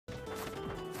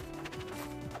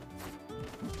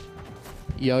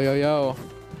Yo, yo, yo.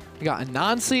 We got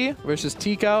Anansi versus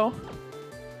Tico.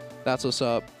 That's what's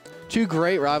up. Two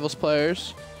great Rivals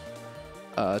players.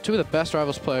 Two of the best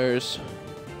Rivals players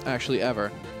actually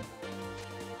ever.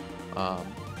 So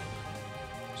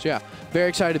yeah, very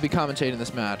excited to be commentating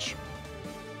this match.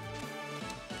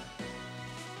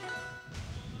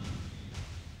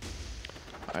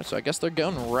 All right, so I guess they're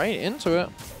going right into it.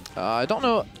 I don't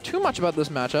know too much about this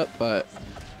matchup, but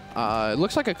it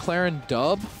looks like a Clairen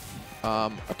dub.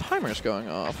 A timer's going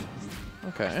off.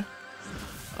 Okay.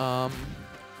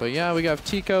 But yeah, we got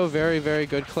Tico, very, very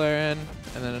good Clairen,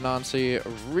 and then Anansi,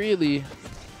 really,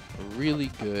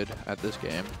 really good at this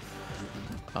game.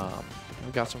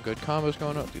 We got some good combos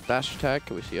going on. Dude, dash attack.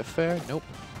 Can we see a fair? Nope.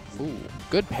 Ooh,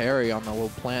 good parry on the little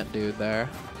plant dude there.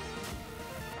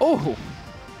 Oh!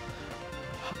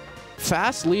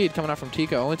 Fast lead coming out from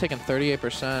Tico, only taking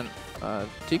 38%.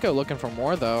 Tico looking for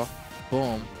more though.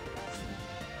 Boom.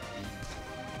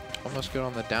 Almost good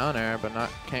on the down air, but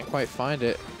can't quite find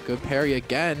it. Good parry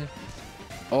again.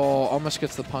 Oh, almost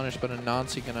gets the punish, but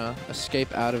Anansi gonna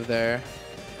escape out of there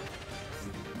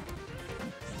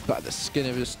by the skin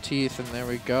of his teeth, and there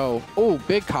we go. Oh,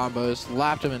 big combos.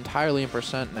 Lapped him entirely in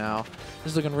percent now.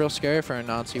 This is looking real scary for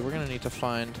Anansi. We're gonna need to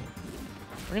find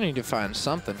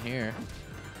something here.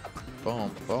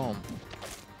 Boom, boom.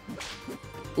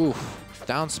 Oof,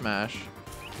 down smash.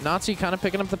 Anansi kind of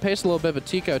picking up the pace a little bit, but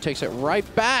Tico takes it right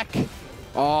back.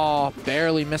 Oh,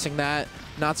 barely missing that.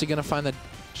 Anansi gonna find the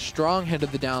strong hit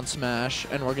of the down smash,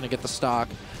 and we're gonna get the stock.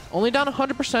 Only down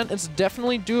 100%, it's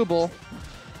definitely doable.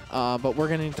 But we're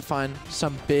gonna need to find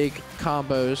some big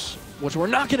combos, which we're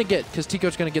not gonna get, because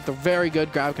Tico's gonna get the very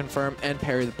good grab confirm and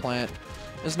parry the plant.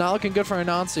 It's not looking good for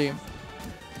Anansi.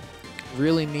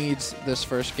 Really needs this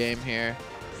first game here.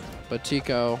 But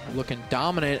Tico looking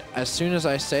dominant. As soon as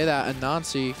I say that,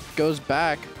 Anansi goes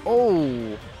back.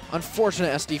 Oh,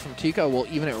 unfortunate SD from Tico will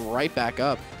even it right back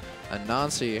up.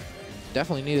 Anansi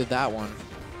definitely needed that one.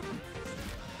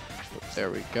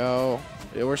 There we go.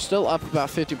 Yeah, we're still up about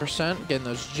 50%, getting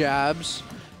those jabs.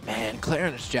 Man,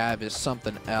 Clairen's jab is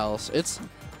something else. It's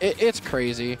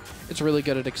crazy. It's really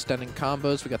good at extending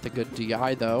combos. We got the good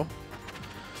DI though.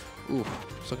 Ooh,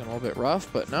 it's looking a little bit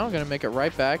rough, but no, I'm gonna make it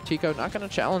right back. Tico not gonna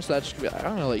challenge that. Just be like,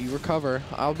 I'm gonna let you recover.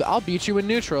 I'll beat you in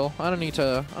neutral. I don't need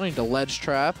to ledge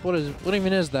trap. What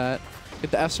even is that?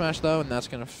 Get the F smash though, and that's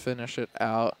gonna finish it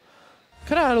out.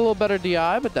 Could have had a little better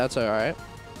DI, but that's all right.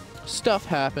 Stuff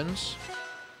happens.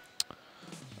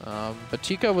 But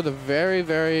Tico with a very,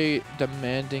 very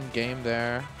demanding game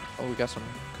there. Oh, we got some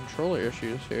controller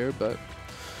issues here, but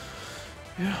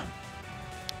yeah.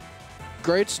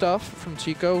 Great stuff from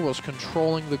Tico. Was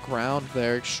controlling the ground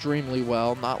there extremely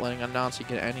well, not letting Anansi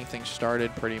get anything started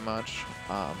pretty much.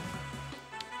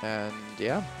 And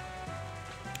yeah,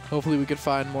 hopefully we could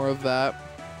find more of that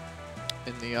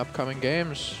in the upcoming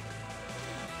games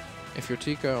if you're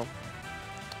Tico.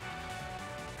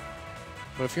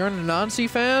 But if you're an Anansi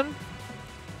fan,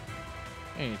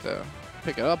 you need to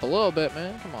pick it up a little bit,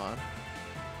 man. Come on.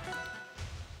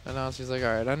 Anansi's like,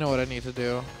 all right, I know what I need to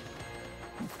do.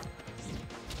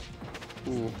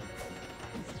 Ooh.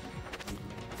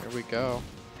 Here we go.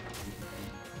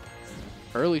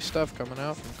 Early stuff coming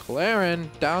out from Clairen.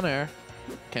 Down air.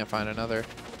 Can't find another.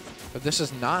 But this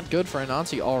is not good for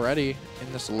Anansi already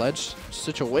in this ledge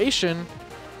situation.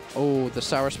 Oh, the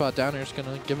sour spot down air is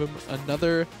going to give him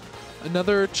another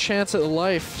chance at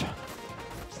life.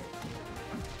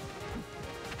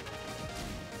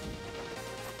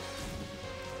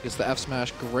 Gets the F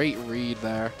smash. Great read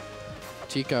there.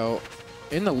 Tico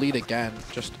in the lead again.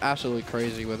 Just absolutely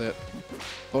crazy with it.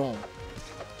 Boom.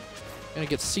 Gonna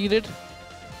get seated.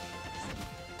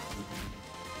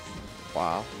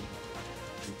 Wow.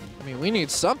 I mean, we need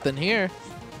something here.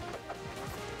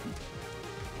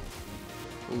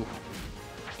 Ooh.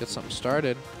 Get something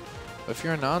started. But if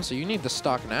you're Anansi, you need the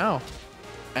stock now.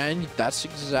 And that's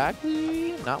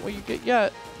exactly not what you get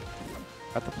yet.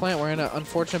 At the plant, we're in an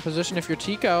unfortunate position if you're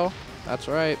Tico. That's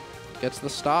right. Gets the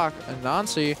stock.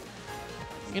 Anansi,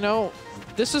 you know,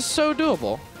 this is so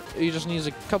doable. He just needs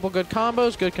a couple good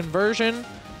combos, good conversion,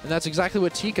 and that's exactly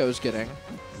what Tico's getting.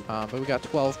 But we got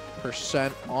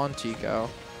 12% on Tico.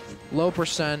 Low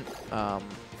percent.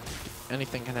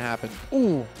 Anything can happen.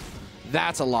 Ooh,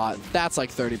 that's a lot. That's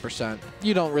like 30%.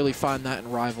 You don't really find that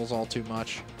in Rivals all too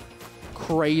much.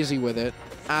 Crazy with it.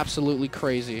 Absolutely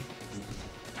crazy.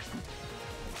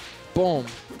 Boom.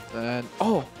 And,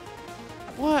 oh,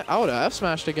 what? I would have F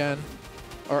smashed again.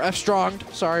 Or F-stronged,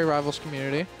 sorry, Rivals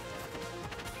community.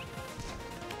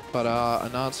 But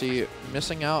Anansi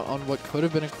missing out on what could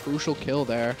have been a crucial kill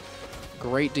there.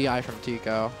 Great DI from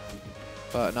Tico.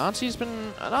 But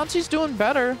Anansi's doing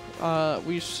better.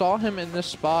 We saw him in this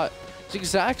spot, this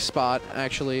exact spot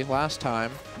actually last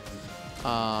time.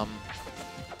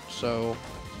 So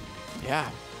yeah,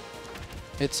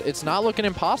 it's not looking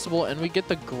impossible, and we get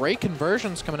the great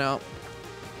conversions coming out.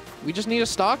 We just need a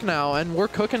stock now, and we're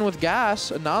cooking with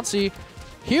gas. Anansi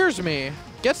hears me,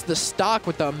 gets the stock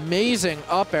with the amazing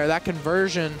up air. That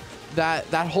conversion, that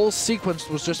whole sequence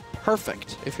was just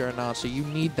perfect. If you're Anansi, you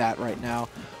need that right now.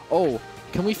 Oh.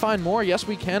 Can we find more? Yes,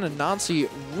 we can. Anansi,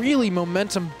 really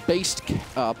momentum-based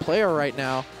player right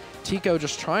now. Tico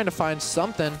just trying to find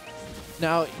something.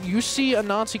 Now, you see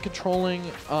Anansi controlling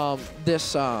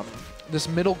this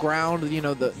middle ground, you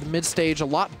know, the mid-stage a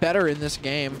lot better in this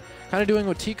game. Kind of doing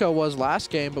what Tico was last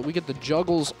game, but we get the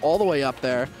juggles all the way up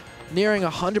there. Nearing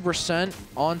 100%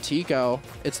 on Tico.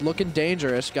 It's looking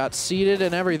dangerous. Got seated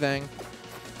and everything.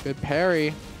 Good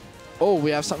parry. Oh,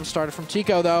 we have something started from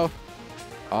Tico, though.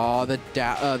 Oh,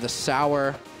 the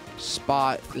sour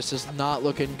spot. This is not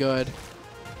looking good.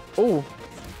 Oh,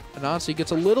 Anansi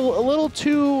gets a little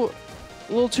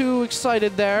too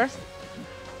excited there.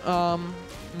 Not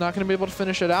gonna be able to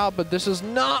finish it out, but this is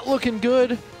not looking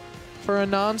good for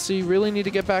Anansi. Really need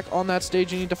to get back on that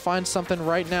stage. You need to find something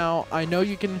right now. I know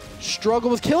you can struggle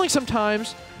with killing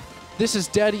sometimes. This is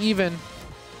dead even.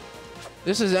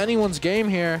 This is anyone's game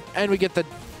here, and we get the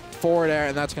forward air,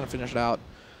 and that's gonna finish it out.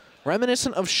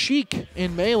 Reminiscent of Sheik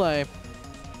in Melee.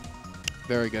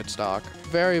 Very good stock.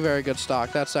 Very, very good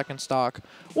stock. That second stock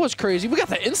was crazy. We got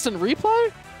the instant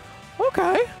replay?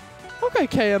 Okay. Okay,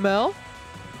 KML.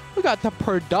 We got the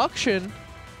production.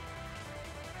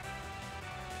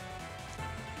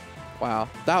 Wow.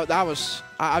 That was...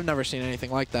 I've never seen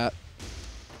anything like that.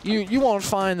 You won't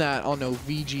find that on no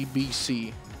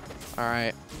VGBC. All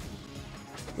right.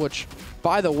 Which,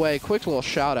 by the way, quick little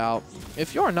shout out.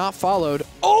 If you're not followed,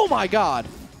 oh my god.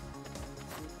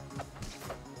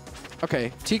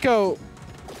 Okay, Tico,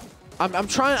 I'm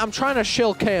trying to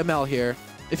shill KML here.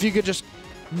 If you could just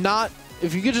not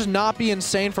be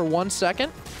insane for 1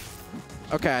 second.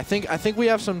 Okay, I think we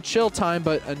have some chill time,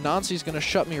 but Anansi's gonna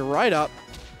shut me right up.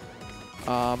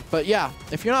 But yeah,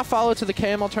 if you're not followed to the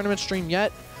KML tournament stream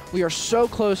yet, we are so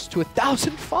close to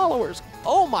 1,000 followers.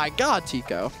 Oh my god,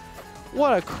 Tico.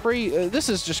 What a crazy... this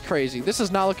is just crazy. This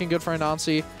is not looking good for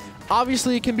Anansi.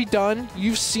 Obviously, it can be done.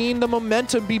 You've seen the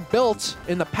momentum be built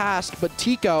in the past, but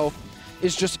Tico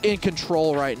is just in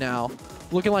control right now.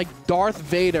 Looking like Darth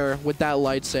Vader with that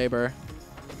lightsaber.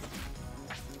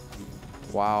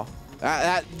 Wow.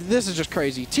 This is just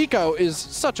crazy. Tico is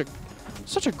such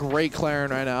a great Clairen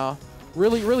right now.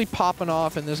 Really, really popping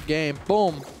off in this game.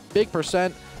 Boom. Big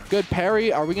percent. Good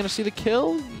parry. Are we going to see the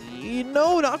kill?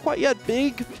 No, not quite yet.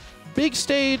 Big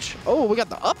stage. Oh, we got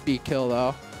the upbeat kill,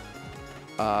 though.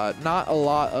 Not a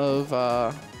lot of...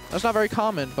 that's not very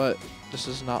common, but this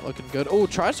is not looking good. Oh,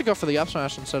 tries to go for the up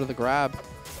smash instead of the grab.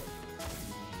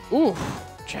 Ooh,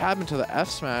 jab into the F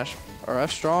smash, or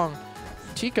F strong.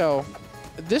 Tico,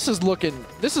 this is looking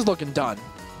done.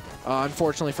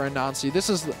 Unfortunately for Anansi, this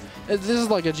is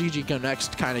like a GG Go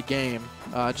Next kind of game.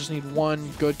 Just need one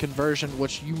good conversion,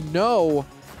 which you know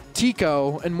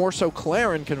Tico, and more so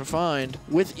Clairen, can find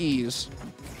with ease.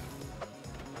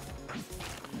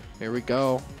 Here we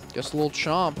go. Just a little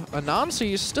chomp.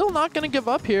 Anansi is still not going to give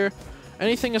up here.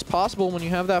 Anything is possible when you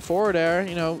have that forward air.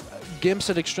 You know, Gimps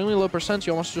at extremely low percents.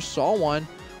 You almost just saw one,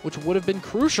 which would have been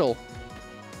crucial.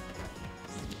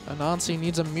 Anansi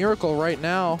needs a miracle right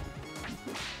now.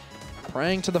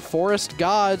 Praying to the forest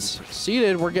gods.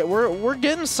 Seated. We're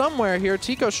getting somewhere here.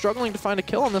 Tico struggling to find a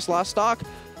kill on this last stock.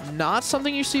 Not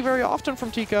something you see very often from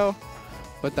Tico,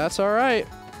 but that's all right.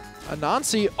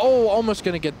 Anansi, oh, almost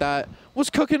going to get that.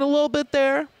 Was cooking a little bit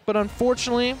there, but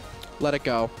unfortunately, let it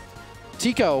go.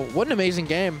 Tico, what an amazing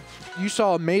game. You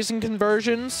saw amazing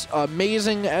conversions,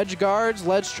 amazing edge guards,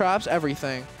 ledge traps,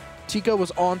 everything. Tico was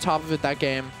on top of it that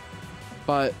game,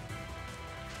 but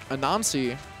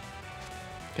Anansi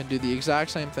can do the exact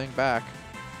same thing back.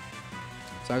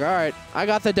 It's like, all right, I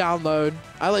got the download.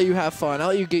 I let you have fun. I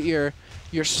let you get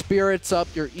your spirits up,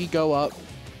 your ego up.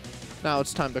 Now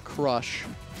it's time to crush.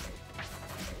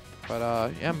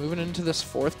 But yeah, moving into this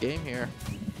fourth game here.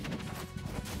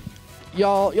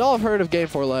 Y'all have heard of Game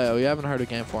 4 Leo. You haven't heard of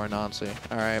Game 4 Anansi.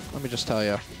 All right, let me just tell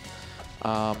you.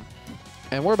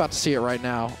 And we're about to see it right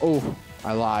now. Oh,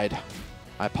 I lied.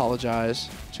 I apologize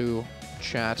to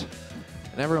chat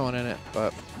and everyone in it,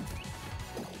 but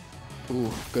ooh,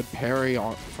 good parry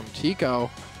from Tico.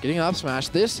 Getting an up smash.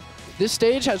 This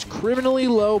stage has criminally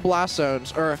low blast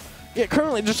zones, or yeah,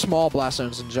 currently just small blast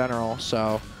zones in general.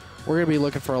 So we're going to be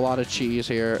looking for a lot of cheese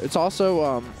here. It's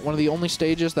also one of the only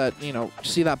stages that, you know,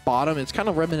 see that bottom? It's kind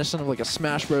of reminiscent of like a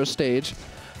Smash Bros. Stage.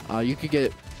 You could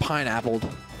get pineappled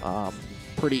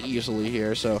pretty easily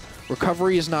here. So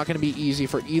recovery is not going to be easy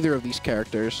for either of these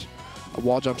characters.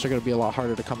 Wall jumps are going to be a lot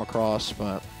harder to come across,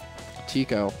 but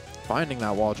Tico finding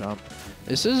that wall jump.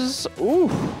 This is, ooh.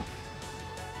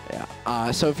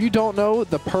 Yeah. So if you don't know,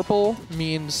 the purple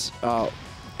means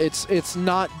it's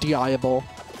not DIable.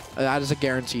 That is a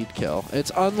guaranteed kill.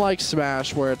 It's unlike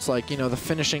Smash where it's like, you know, the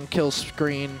finishing kill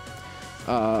screen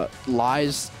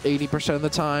lies 80% of the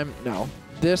time. No.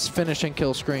 This finishing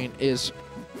kill screen is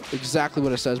exactly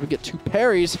what it says. We get 2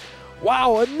 parries.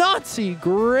 Wow, Anansi,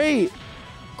 great.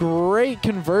 Great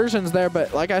conversions there,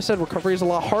 but like I said, recovery is a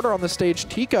lot harder on this stage.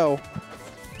 Tico,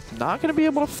 not going to be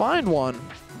able to find one.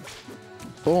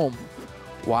 Boom.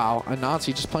 Wow,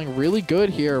 Anansi just playing really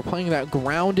good here, playing that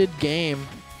grounded game.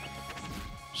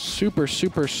 Super,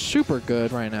 super, super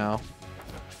good right now.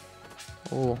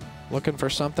 Oh, looking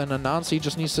for something. Anansi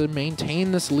just needs to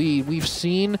maintain this lead. We've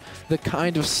seen the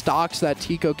kind of stocks that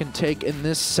Tico can take in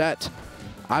this set.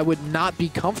 I would not be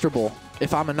comfortable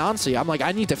if I'm Anansi. I'm like,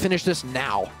 I need to finish this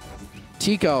now.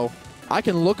 Tico, I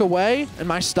can look away and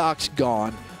my stock's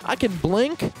gone. I can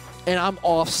blink and I'm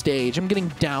off stage. I'm getting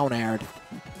down aired.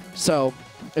 So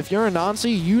if you're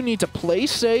Anansi, you need to play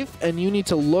safe and you need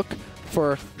to look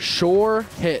for sure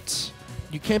hits.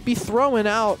 You can't be throwing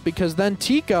out because then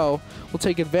Tico will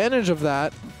take advantage of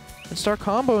that and start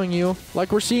comboing you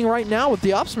like we're seeing right now with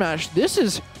the up smash. This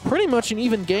is pretty much an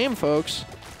even game, folks.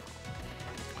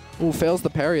 Ooh, fails the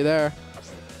parry there.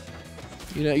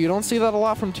 You know, you don't see that a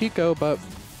lot from Tico, but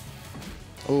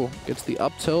ooh, gets the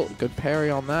up tilt. Good parry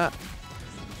on that.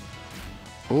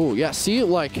 Ooh, yeah, see,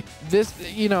 like this,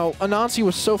 you know, Anansi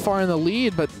was so far in the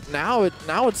lead, but now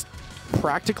it's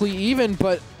practically even,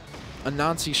 but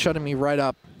Anansi shutting me right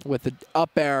up with the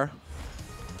up air.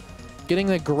 Getting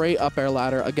the great up air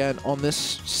ladder, again, on this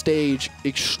stage,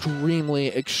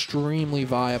 extremely, extremely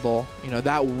viable. You know,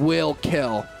 that will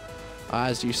kill,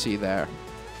 as you see there,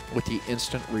 with the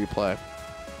instant replay.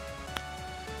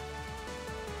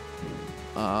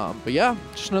 But yeah,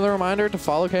 just another reminder to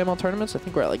follow KML tournaments. I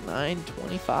think we're at like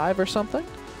 925 or something.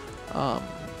 On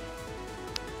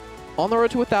the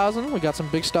road to 1,000, we got some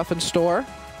big stuff in store.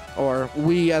 Or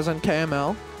we as in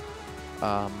KML.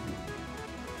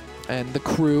 And the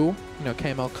crew, you know,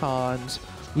 KML Cons,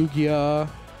 Lugia,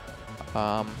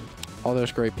 all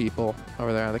those great people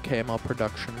over there, the KML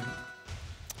production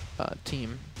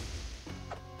team.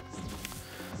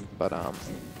 But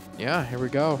yeah, here we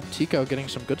go. Tico getting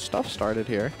some good stuff started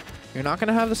here. You're not going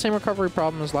to have the same recovery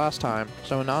problem as last time,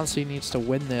 so Anansi needs to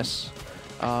win this.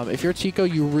 If you're Tico,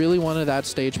 you really wanted that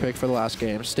stage pick for the last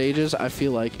game. Stages, I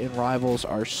feel like, in Rivals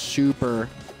are super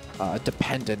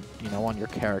dependent, you know, on your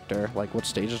character, like what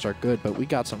stages are good, but we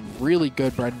got some really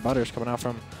good bread and butters coming out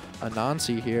from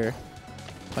Anansi here,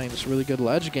 playing this really good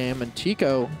ledge game, and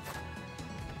Tico,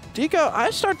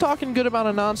 I start talking good about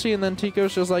Anansi, and then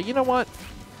Tico's just like, you know what?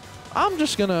 I'm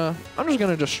just gonna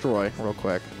destroy real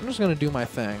quick. I'm just gonna do my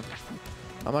thing.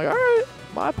 I'm like, all right,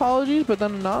 my apologies, but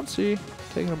then Anansi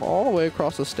taking him all the way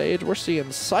across the stage. We're seeing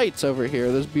sights over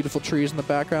here. There's beautiful trees in the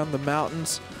background, the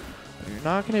mountains. You're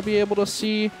not gonna be able to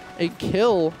see a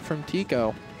kill from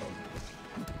Tico.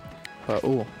 But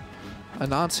ooh,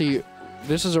 Anansi,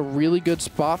 this is a really good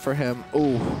spot for him.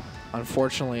 Ooh,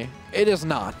 unfortunately, it is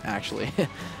not actually.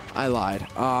 I lied.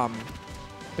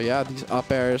 But yeah, these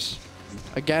up airs.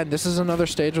 Again, this is another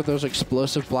stage with those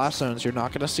explosive blast zones. You're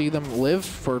not going to see them live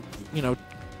for, you know,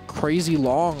 crazy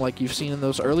long like you've seen in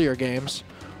those earlier games.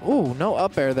 Ooh, no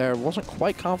up air there. Wasn't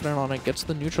quite confident on it. Gets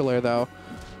the neutral air, though.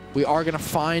 We are going to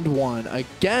find one.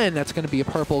 Again, that's going to be a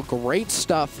purple. Great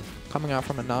stuff coming out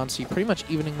from Anansi. Pretty much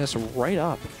evening this right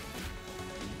up.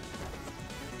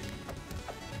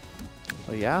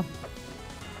 But yeah.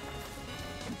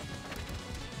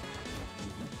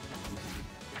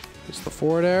 Gets the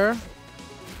forward air.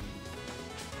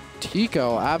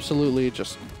 Tico absolutely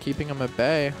just keeping him at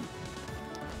bay.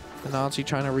 Anansi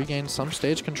trying to regain some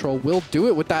stage control. Will do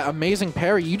it with that amazing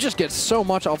parry. You just get so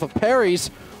much off of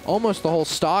parries. Almost the whole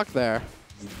stock there.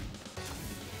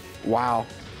 Wow.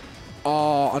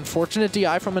 Oh, unfortunate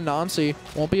DI from Anansi.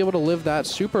 Won't be able to live that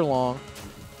super long.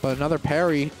 But another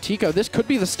parry. Tico, this could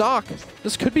be the stock.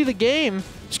 This could be the game.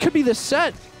 This could be the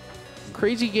set.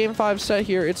 Crazy Game 5 set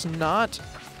here. It's not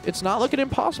looking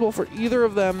impossible for either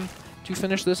of them to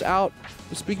finish this out.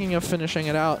 Speaking of finishing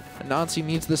it out, Anansi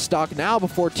needs this stock now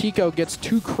before Tico gets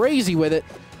too crazy with it.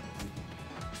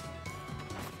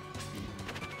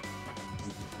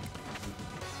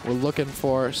 We're looking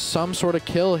for some sort of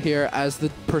kill here as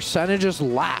the percentages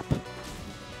lap.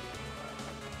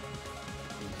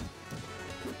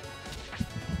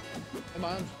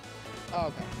 Oh,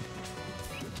 okay.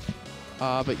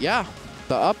 But yeah,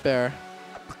 the up air.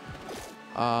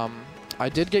 I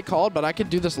did get called, but I could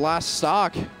do this last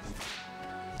stock.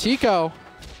 Tico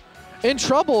in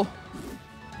trouble.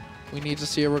 We need to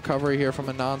see a recovery here from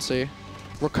Anansi.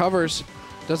 Recovers.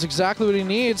 Does exactly what he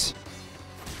needs.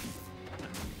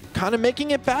 Kind of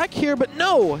making it back here, but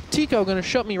no. Tico going to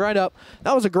shut me right up.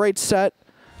 That was a great set.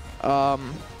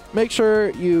 Make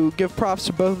sure you give props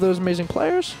to both of those amazing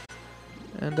players.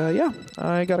 And yeah,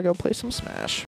 I got to go play some Smash.